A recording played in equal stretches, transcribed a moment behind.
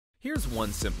Here's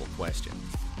one simple question.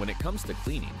 When it comes to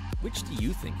cleaning, which do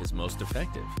you think is most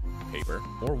effective? Paper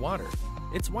or water?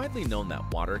 It's widely known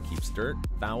that water keeps dirt,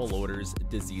 foul odors,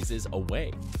 diseases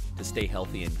away. To stay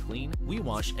healthy and clean, we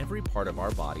wash every part of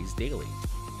our bodies daily.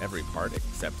 Every part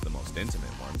except the most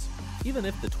intimate ones. Even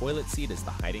if the toilet seat is the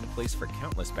hiding place for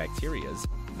countless bacterias,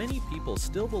 many people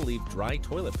still believe dry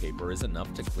toilet paper is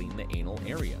enough to clean the anal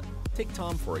area. Take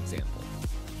Tom, for example.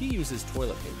 He uses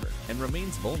toilet paper and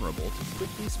remains vulnerable to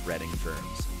quickly spreading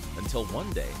germs. Until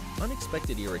one day,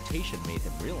 unexpected irritation made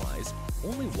him realize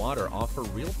only water offers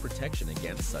real protection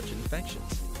against such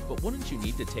infections. But wouldn't you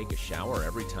need to take a shower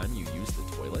every time you use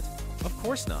the toilet? Of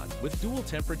course not. With dual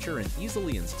temperature and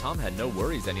easily-ins, Tom had no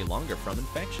worries any longer from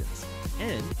infections.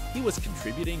 And he was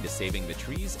contributing to saving the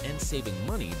trees and saving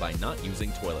money by not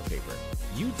using toilet paper.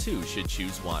 You too should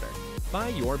choose water. Buy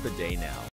your bidet now.